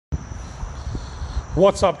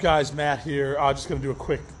What's up, guys? Matt here. Just going to do a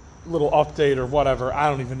quick little update or whatever. I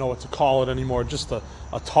don't even know what to call it anymore. Just a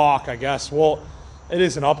talk, I guess. Well, it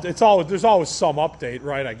is an update. There's always some update,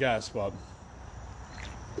 right? I guess, but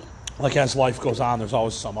like as life goes on, there's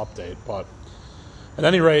always some update. But at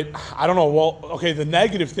any rate, I don't know. Well, okay, the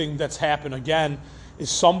negative thing that's happened again is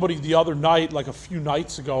somebody the other night, like a few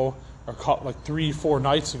nights ago, or like 3-4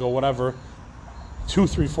 nights ago, whatever,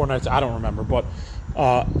 2-3-4 nights, I don't remember, but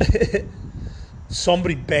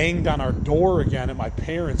somebody banged on our door again at my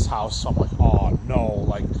parents' house. So I'm like, oh no,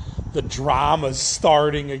 like the drama's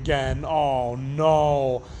starting again. Oh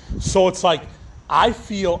no. So it's like, I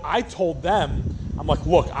told them, I'm like,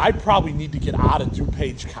 look, I probably need to get out of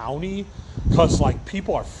DuPage County because like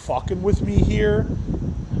people are fucking with me here.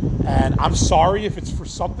 And I'm sorry if it's for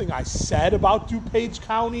something I said about DuPage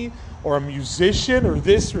County or a musician or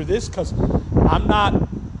this, because I'm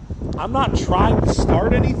not trying to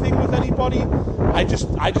start anything with anybody. I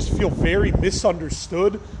just feel very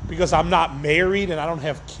misunderstood because I'm not married and I don't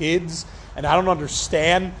have kids and I don't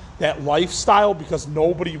understand that lifestyle because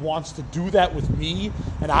nobody wants to do that with me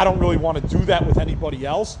and I don't really want to do that with anybody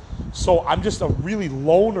else. So I'm just a really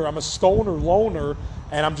loner. I'm a stoner loner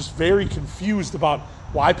and I'm just very confused about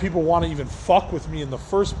why people want to even fuck with me in the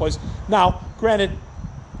first place. Now, granted,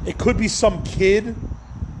 it could be some kid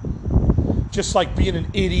just like being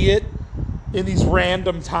an idiot in these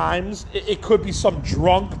random times. It could be some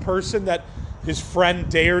drunk person that his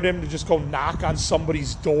friend dared him to just go knock on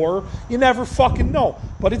somebody's door. You never fucking know.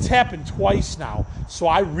 But it's happened twice now. So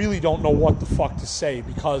I really don't know what the fuck to say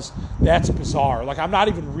because that's bizarre. Like, I'm not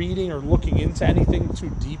even reading or looking into anything too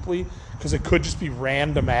deeply because it could just be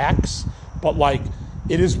random acts. But, like,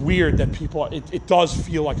 it is weird that people, it does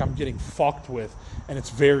feel like I'm getting fucked with, and it's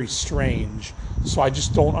very strange. So I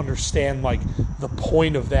just don't understand, like, the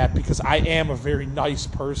point of that because I am a very nice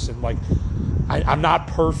person. Like, I'm not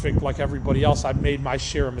perfect like everybody else. I've made my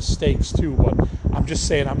share of mistakes too, but I'm just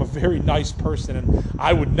saying I'm a very nice person, and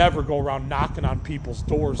I would never go around knocking on people's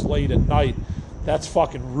doors late at night. That's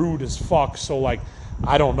fucking rude as fuck. So, like,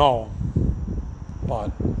 I don't know.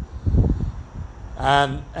 But...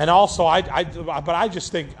 And also I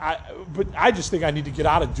just think I need to get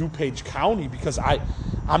out of DuPage County because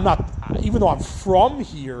I'm not, even though I'm from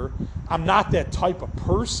here, I'm not that type of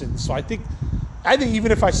person. So I think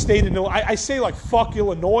even if I stayed in Illinois, I say like fuck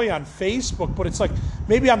Illinois on Facebook, but it's like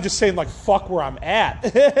maybe I'm just saying like fuck where I'm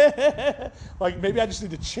at. Like maybe I just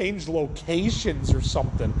need to change locations or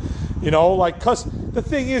something, you know, like, because the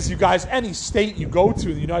thing is, you guys, any state you go to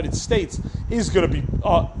in the United States is going to be,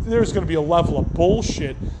 there's going to be a level of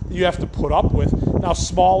bullshit that you have to put up with. Now,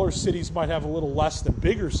 smaller cities might have a little less than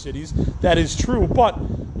bigger cities. That is true, but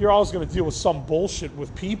you're always going to deal with some bullshit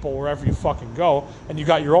with people wherever you fucking go, and you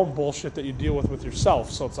got your own bullshit that you deal with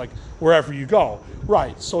yourself. So it's like wherever you go,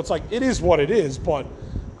 right? So it's like it is what it is. But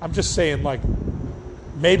I'm just saying, like,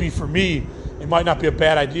 maybe for me, it might not be a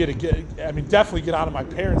bad idea to definitely get out of my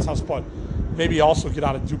parents' house, but maybe also get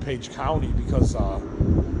out of DuPage County because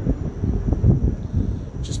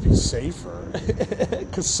just be safer.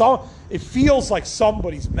 Because it feels like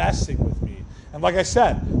somebody's messing with me. And like I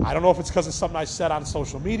said, I don't know if it's because of something I said on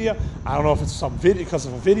social media. I don't know if it's because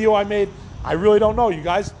of a video I made. I really don't know, you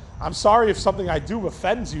guys. I'm sorry if something I do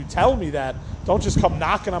offends you. Tell me that. Don't just come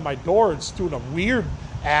knocking on my door and just doing a weird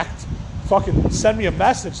act. Fucking send me a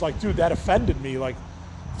message like, dude, that offended me. Like,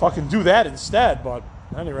 fucking do that instead. But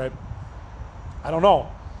anyway, I don't know.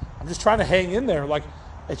 I'm just trying to hang in there. Like,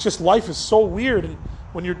 it's just, life is so weird. And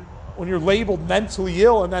when you're labeled mentally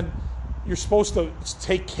ill and then you're supposed to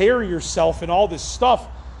take care of yourself and all this stuff,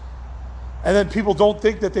 and then people don't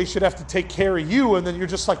think that they should have to take care of you, and then you're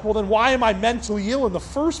just like, well, then why am I mentally ill in the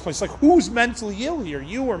first place? Like, who's mentally ill here?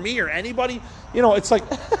 You or me or anybody? You know, it's like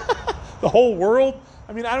the whole world.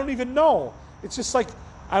 I mean, I don't even know. It's just like,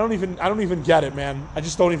 I don't even get it, man. I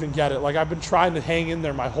just don't even get it. Like, I've been trying to hang in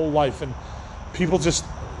there my whole life, and people just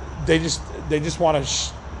want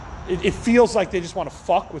to, it feels like they just want to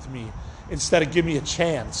fuck with me instead of give me a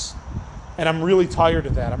chance. And I'm really tired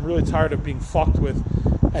of that. I'm really tired of being fucked with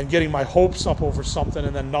and getting my hopes up over something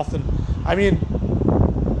and then nothing. I mean,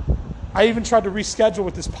 I even tried to reschedule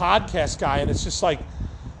with this podcast guy, and it's just like,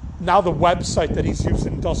 now the website that he's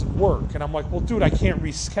using doesn't work. And I'm like, well, dude, I can't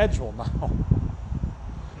reschedule now.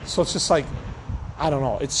 So it's just like, I don't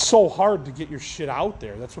know. It's so hard to get your shit out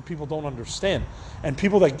there. That's what people don't understand. And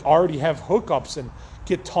people that already have hookups and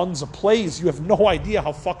get tons of plays, you have no idea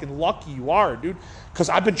how fucking lucky you are, dude. Because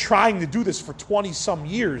I've been trying to do this for 20-some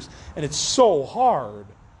years, and it's so hard.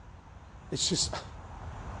 It's just...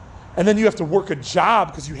 And then you have to work a job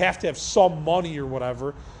because you have to have some money or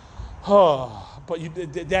whatever. But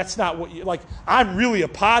but that's not what you like. I'm really a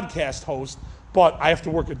podcast host, but I have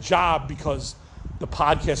to work a job because the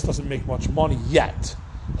podcast doesn't make much money yet.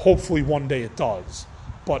 Hopefully one day it does,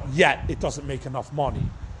 but yet it doesn't make enough money.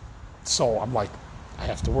 So I'm like, I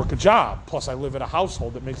have to work a job. Plus I live in a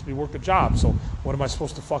household that makes me work a job. So what am I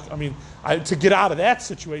supposed to to get out of that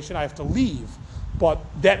situation, I have to leave. But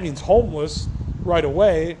that means homeless right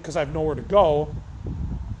away because I have nowhere to go.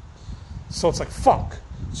 So it's like, fuck.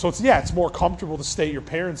 So it's more comfortable to stay at your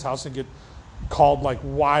parents' house and get called like,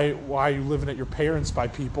 why are you living at your parents' by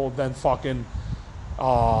people than fucking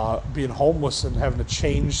being homeless and having to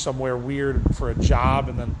change somewhere weird for a job.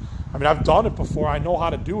 And then, I've done it before. I know how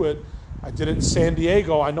to do it. I did it in San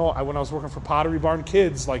Diego. When I was working for Pottery Barn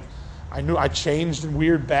Kids, like I knew I changed in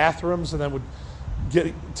weird bathrooms and then would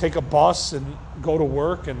take a bus and go to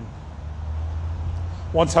work. And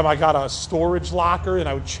one time I got a storage locker and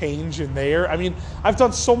I would change in there. I've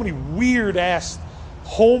done so many weird ass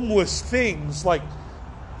homeless things, like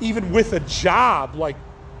even with a job, like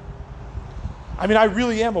I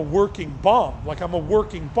really am a working bum. Like I'm a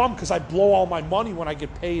working bum because I blow all my money when I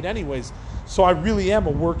get paid anyways. So I really am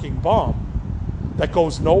a working bum that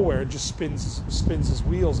goes nowhere and just spins his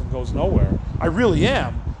wheels and goes nowhere. I really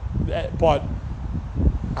am. But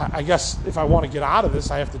I guess if I want to get out of this,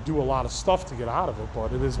 I have to do a lot of stuff to get out of it.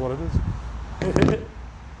 But it is what it is.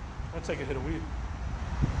 I'll take a hit of weed.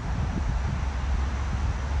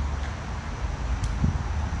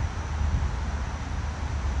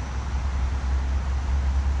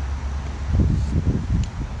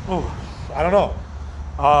 Oh, I don't know.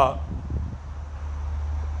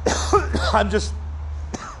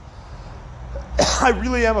 I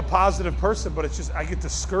really am a positive person, but it's just, I get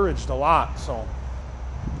discouraged a lot, so.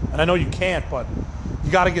 And I know you can't, but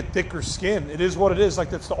you got to get thicker skin. It is what it is. Like,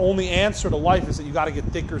 that's the only answer to life is that you got to get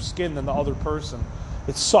thicker skin than the other person.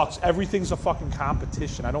 It sucks. Everything's a fucking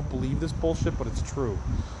competition. I don't believe this bullshit, but it's true.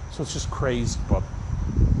 So it's just crazy, but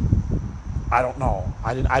I don't know.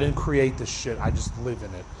 I didn't create this shit. I just live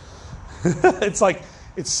in it. It's like,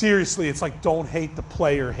 it's like don't hate the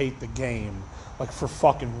player, hate the game. Like for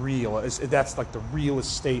fucking real. That's like the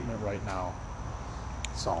realest statement right now.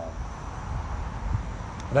 So,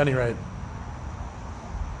 at any rate,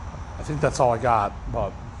 I think that's all I got,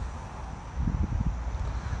 but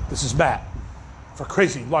this is Matt for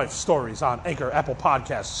Crazy Life Stories on Anchor, Apple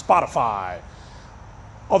Podcasts, Spotify,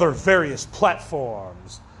 other various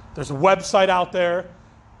platforms. There's a website out there.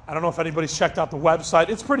 I don't know if anybody's checked out the website.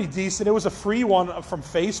 It's pretty decent. It was a free one from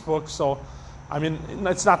Facebook, so,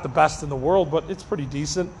 it's not the best in the world, but it's pretty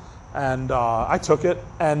decent. And I took it,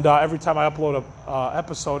 and every time I upload an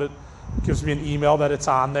episode, it gives me an email that it's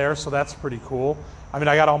on there, so that's pretty cool. I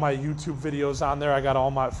got all my YouTube videos on there. I got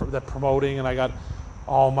all my that promoting, and I got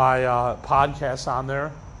all my podcasts on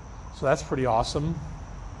there, so that's pretty awesome.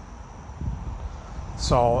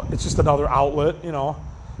 So it's just another outlet,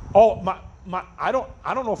 Oh, I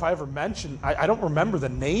don't know if I ever mentioned. I don't remember the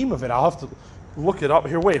name of it. I'll have to look it up.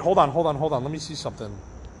 Here, wait, hold on. Let me see something.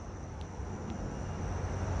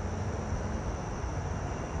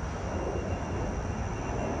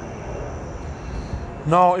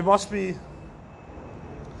 No, it must be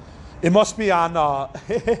on.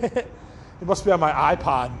 It must be on my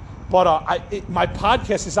iPod. But my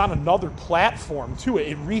podcast is on another platform too.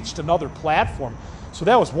 It reached another platform. So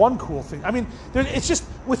that was one cool thing. It's just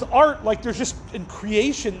with art, like there's just in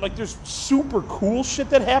creation, like there's super cool shit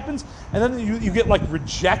that happens, and then you get like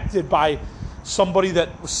rejected by somebody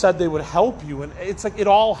that said they would help you, and it's like it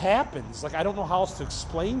all happens. Like I don't know how else to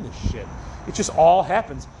explain this shit. It just all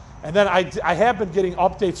happens. And then I have been getting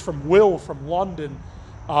updates from Will from London.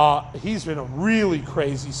 He's in a really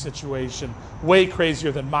crazy situation, way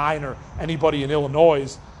crazier than mine or anybody in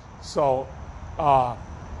Illinois. So.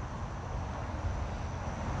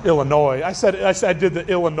 Illinois. I said I did the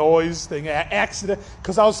Illinois thing accident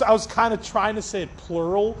because I was kind of trying to say it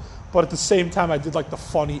plural, but at the same time I did like the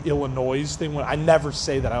funny Illinois thing when I never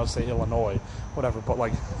say that. I would say Illinois, whatever. But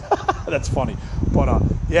like that's funny. But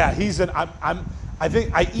yeah, he's in. I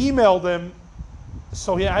think I emailed him.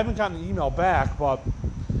 So yeah, I haven't gotten an email back, but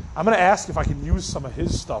I'm gonna ask if I can use some of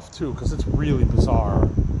his stuff too because it's really bizarre.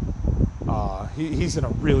 He's in a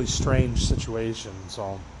really strange situation.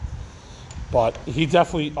 So. But he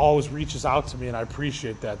definitely always reaches out to me, and I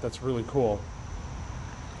appreciate that. That's really cool.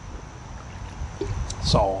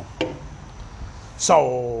 So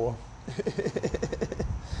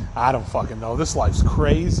I don't fucking know. This life's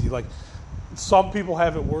crazy. Like, some people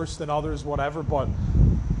have it worse than others, whatever, but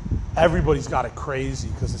everybody's got it crazy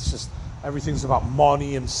because it's just everything's about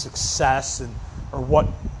money and success or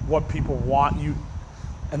what people want you.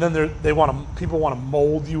 And then people want to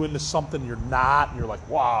mold you into something you're not, and you're like,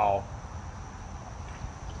 wow.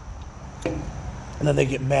 And then they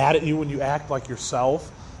get mad at you when you act like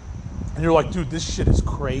yourself. And you're like, dude, this shit is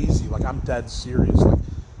crazy. Like, I'm dead serious. Like,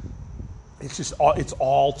 it's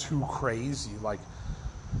all too crazy. Like,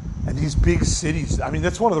 and these big cities, I mean,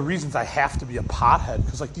 that's one of the reasons I have to be a pothead,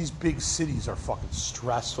 because like these big cities are fucking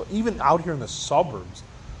stressful. Even out here in the suburbs,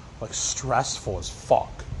 like stressful as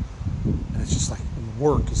fuck. And it's just like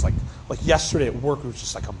work is like yesterday at work, it was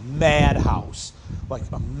just like a madhouse, like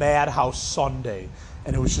a madhouse Sunday.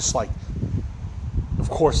 And it was just like, of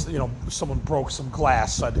course, you know, someone broke some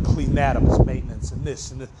glass, so I had to clean that up as maintenance and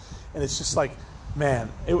this and this. And it's just like, man,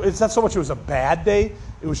 it's not so much it was a bad day,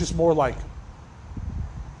 it was just more like,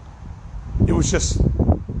 it was just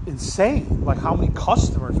insane, like how many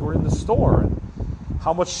customers were in the store and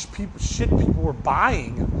how much shit people were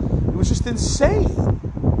buying. It was just insane.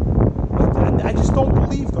 Like, I just don't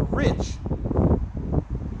believe the rich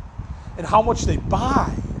and how much they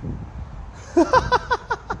buy.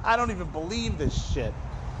 I don't even believe this shit.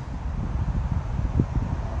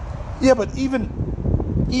 Yeah, but even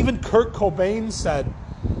Kurt Cobain said,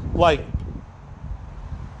 like,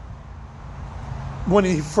 when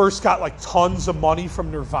he first got like tons of money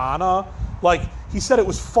from Nirvana, like he said it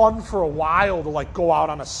was fun for a while to like go out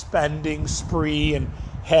on a spending spree and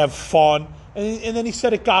have fun, and then he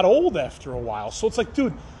said it got old after a while. So it's like,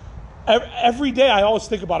 dude, every day I always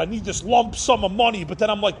think about, I need this lump sum of money, but then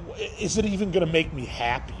I'm like, is it even going to make me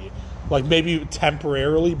happy? Like maybe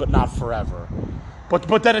temporarily, but not forever.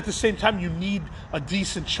 But then at the same time, you need a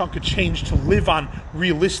decent chunk of change to live on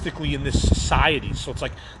realistically in this society. So it's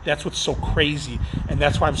like, that's what's so crazy. And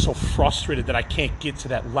that's why I'm so frustrated that I can't get to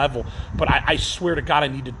that level. But I swear to God, I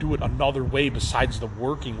need to do it another way besides the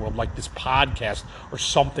working world, like this podcast or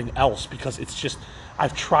something else. Because it's just,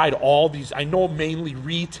 I've tried all these. I know mainly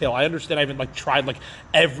retail. I understand I haven't like tried like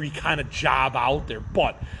every kind of job out there.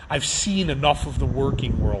 But I've seen enough of the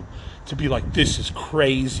working world to be like, this is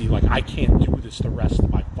crazy. Like, I can't do this the rest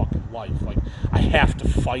of my fucking life. Like, I have to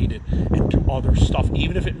fight it and do other stuff,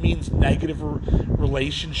 even if it means negative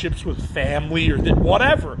relationships with family or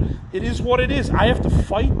whatever. It is what it is. I have to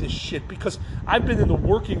fight this shit because I've been in the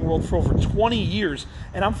working world for over 20 years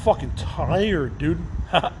and I'm fucking tired, dude.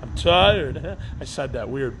 I'm tired. I said that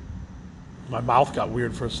weird. My mouth got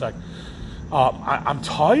weird for a sec. I'm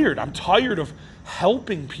tired. I'm tired of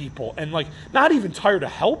helping people, and like, not even tired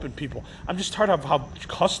of helping people. I'm just tired of how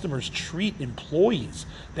customers treat employees.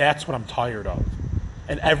 That's what I'm tired of.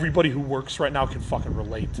 And everybody who works right now can fucking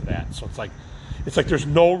relate to that. So it's like there's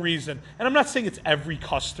no reason, and I'm not saying it's every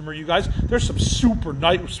customer, you guys. There's some super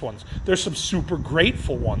nice ones. There's some super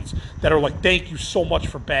grateful ones that are like, thank you so much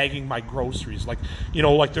for bagging my groceries. Like, you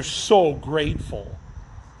know, like they're so grateful.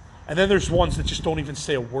 And then there's ones that just don't even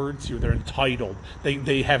say a word to you. They're entitled.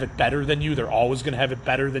 They have it better than you. They're always going to have it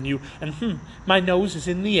better than you. And my nose is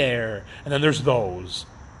in the air. And then there's those.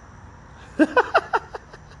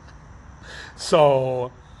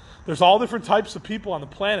 So there's all different types of people on the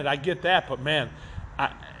planet. I get that. But man,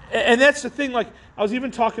 and that's the thing. Like, I was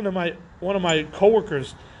even talking to one of my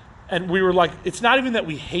coworkers, and we were like, it's not even that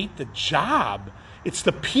we hate the job. It's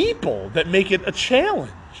the people that make it a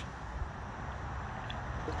challenge.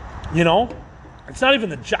 You know, it's not even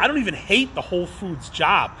the job. I don't even hate the Whole Foods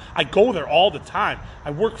job. I go there all the time.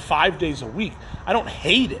 I work 5 days a week. I don't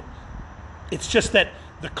hate it. It's just that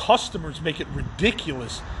the customers make it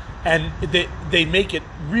ridiculous, and they make it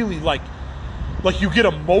really like you get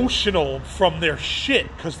emotional from their shit,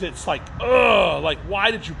 because it's like, ugh, like, why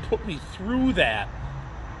did you put me through that?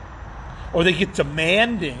 Or they get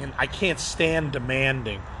demanding, and I can't stand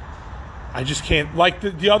demanding. I just can't. Like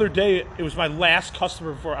the other day, it was my last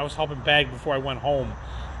customer before I was helping bag before I went home.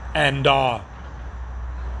 And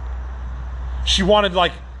she wanted,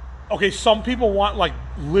 like, okay, some people want like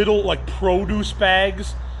little like produce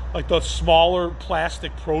bags, like the smaller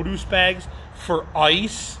plastic produce bags for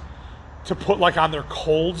ice to put like on their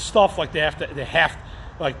cold stuff. Like they have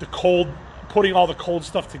like the cold, putting all the cold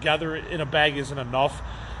stuff together in a bag isn't enough.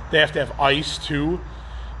 They have to have ice too.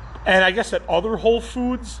 And I guess at other Whole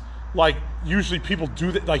Foods, like, usually people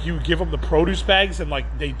do that, like, you give them the produce bags and,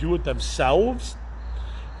 like, they do it themselves.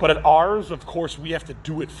 But at ours, of course, we have to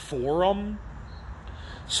do it for them.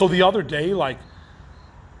 So the other day, like,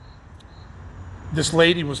 this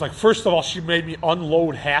lady was like, first of all, she made me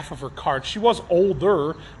unload half of her cart. She was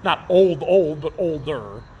older, not old, but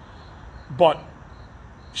older. But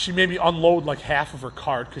she made me unload, like, half of her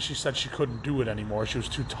cart because she said she couldn't do it anymore. She was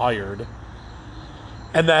too tired.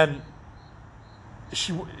 And then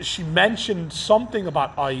she mentioned something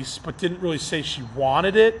about ice, but didn't really say she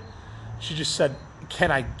wanted it. She just said, can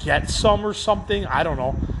I get some or something? I don't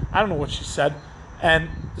know. I don't know what she said. And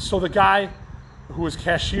so the guy who was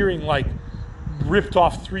cashiering, like, ripped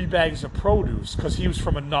off 3 bags of produce because he was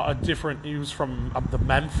from the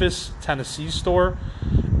Memphis, Tennessee store,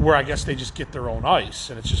 where I guess they just get their own ice,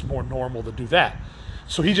 and it's just more normal to do that.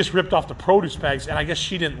 So he just ripped off the produce bags, and I guess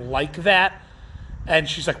she didn't like that. And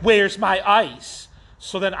she's like, where's my ice?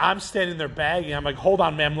 So then I'm standing there bagging. I'm like, hold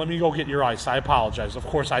on, ma'am, let me go get your ice. I apologize. Of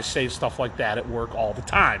course, I say stuff like that at work all the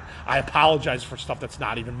time. I apologize for stuff that's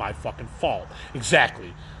not even my fucking fault.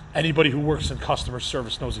 Exactly. Anybody who works in customer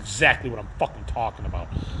service knows exactly what I'm fucking talking about.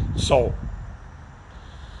 So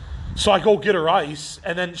I go get her ice,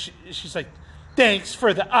 and then she's like, thanks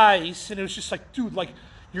for the ice. And it was just like, dude, like,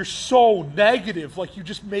 you're so negative. Like, you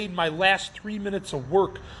just made my last 3 minutes of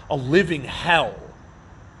work a living hell.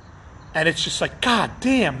 And it's just like, God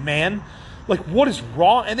damn, man. Like, what is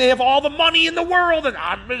wrong? And they have all the money in the world, and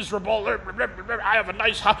I'm miserable. I have a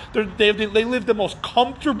nice house. They live the most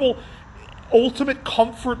comfortable, ultimate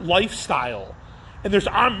comfort lifestyle. And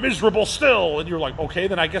I'm miserable still. And you're like, okay,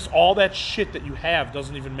 then I guess all that shit that you have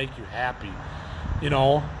doesn't even make you happy. You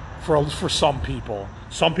know, for some people.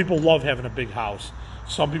 Some people love having a big house.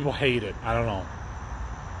 Some people hate it. I don't know.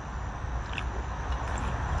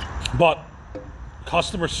 But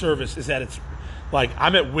customer service is at its, like,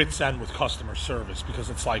 I'm at wit's end with customer service because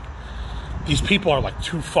it's like, these people are like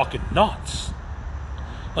too fucking nuts.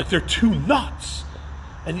 Like, they're too nuts.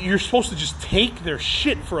 And you're supposed to just take their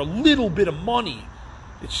shit for a little bit of money.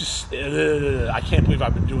 It's just, I can't believe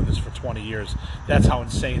I've been doing this for 20 years. That's how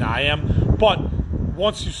insane I am. But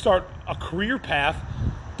once you start a career path,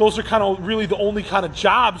 those are kind of really the only kind of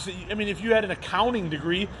jobs that if you had an accounting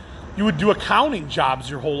degree, you would do accounting jobs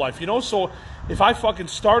your whole life, you know? So if I fucking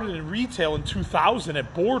started in retail in 2000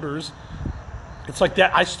 at Borders, it's like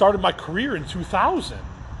that. I started my career in 2000.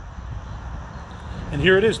 And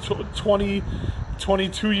here it is,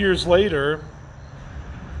 22 years later.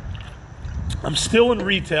 I'm still in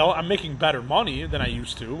retail. I'm making better money than I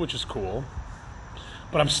used to, which is cool.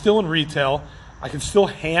 But I'm still in retail. I can still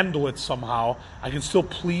handle it somehow. I can still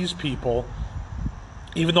please people,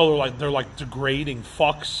 even though they're like degrading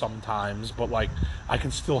fucks sometimes. But like, I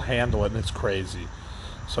can still handle it, and it's crazy.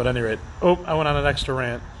 So at any rate, I went on an extra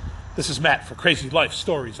rant. This is Matt for Crazy Life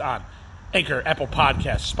Stories on Anchor, Apple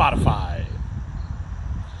Podcasts, Spotify,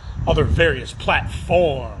 other various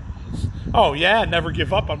platforms. Oh yeah, never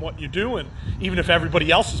give up on what you're doing, even if everybody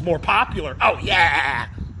else is more popular. Oh yeah.